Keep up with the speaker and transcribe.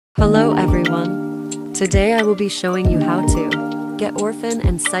Hello everyone. Today I will be showing you how to get Orphan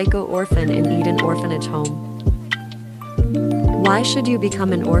and Psycho Orphan in Eden Orphanage home. Why should you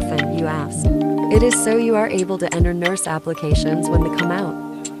become an orphan, you ask? It is so you are able to enter nurse applications when they come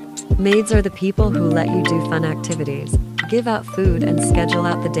out. Maids are the people who let you do fun activities, give out food and schedule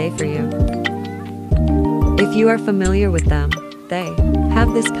out the day for you. If you are familiar with them, they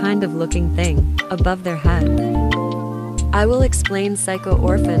have this kind of looking thing above their head. I will explain Psycho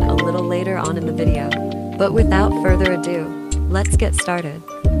Orphan a little later on in the video, but without further ado, let's get started.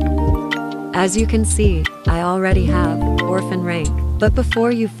 As you can see, I already have Orphan rank, but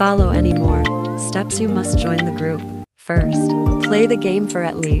before you follow any more steps you must join the group. First, play the game for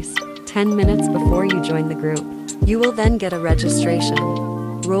at least 10 minutes before you join the group. You will then get a registration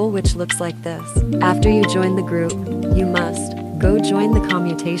role which looks like this. After you join the group, you must go join the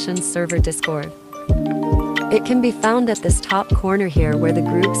Commutations server Discord. It can be found at this top corner here where the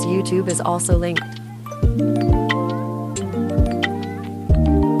group's YouTube is also linked.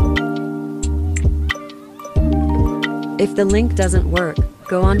 If the link doesn't work,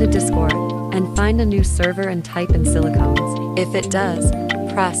 go on to Discord and find a new server and type in silicones. If it does,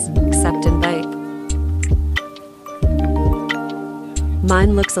 press accept invite.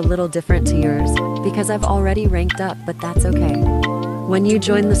 Mine looks a little different to yours because I've already ranked up, but that's okay. When you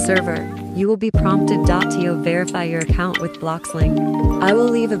join the server, you will be prompted to verify your account with Block's link. I will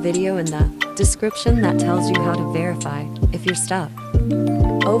leave a video in the description that tells you how to verify if you're stuck.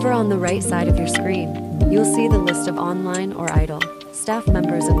 Over on the right side of your screen, you'll see the list of online or idle staff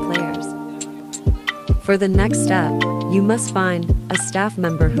members and players. For the next step, you must find a staff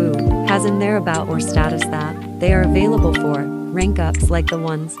member who has in their about or status that they are available for rank ups like the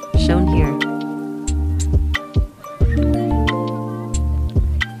ones shown here.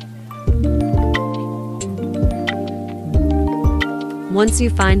 Once you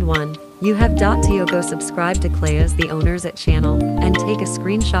find one, you have to go subscribe to Clayas the owners at channel and take a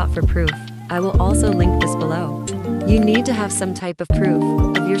screenshot for proof. I will also link this below. You need to have some type of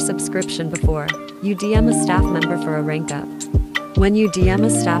proof of your subscription before you DM a staff member for a rank up. When you DM a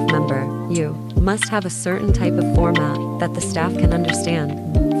staff member, you must have a certain type of format that the staff can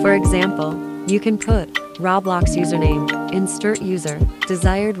understand. For example, you can put Roblox username, insert user,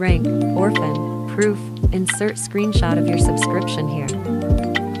 desired rank, orphan, proof, insert screenshot of your subscription here.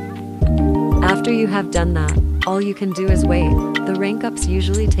 After you have done that, all you can do is wait. The rank ups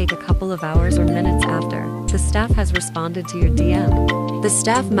usually take a couple of hours or minutes after the staff has responded to your DM. The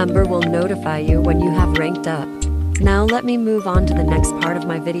staff member will notify you when you have ranked up. Now let me move on to the next part of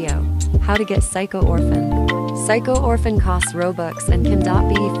my video, how to get Psycho Orphan. Psycho Orphan costs Robux and can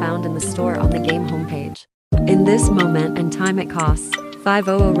be found in the store on the game homepage. In this moment and time it costs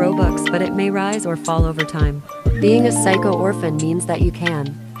 500 Robux, but it may rise or fall over time. Being a Psycho Orphan means that you can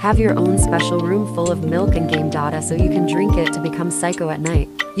have your own special room full of milk and game data so you can drink it to become psycho at night.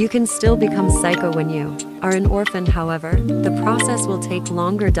 You can still become psycho when you are an orphan, however, the process will take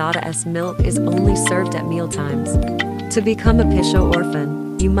longer. As milk is only served at meal times. To become a Pisho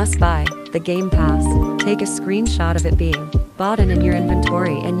Orphan, you must buy the game pass, take a screenshot of it being bought and in your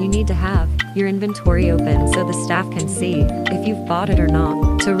inventory, and you need to have your inventory open so the staff can see if you've bought it or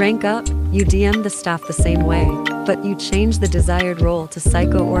not. To rank up, you DM the staff the same way, but you change the desired role to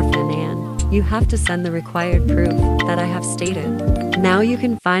Psycho Orphan and you have to send the required proof that I have stated. Now you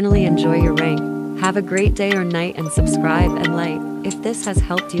can finally enjoy your rank. Have a great day or night and subscribe and like. If this has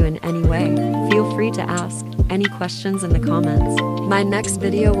helped you in any way, feel free to ask any questions in the comments. My next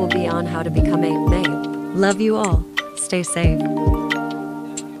video will be on how to become a maid. Love you all. Stay safe.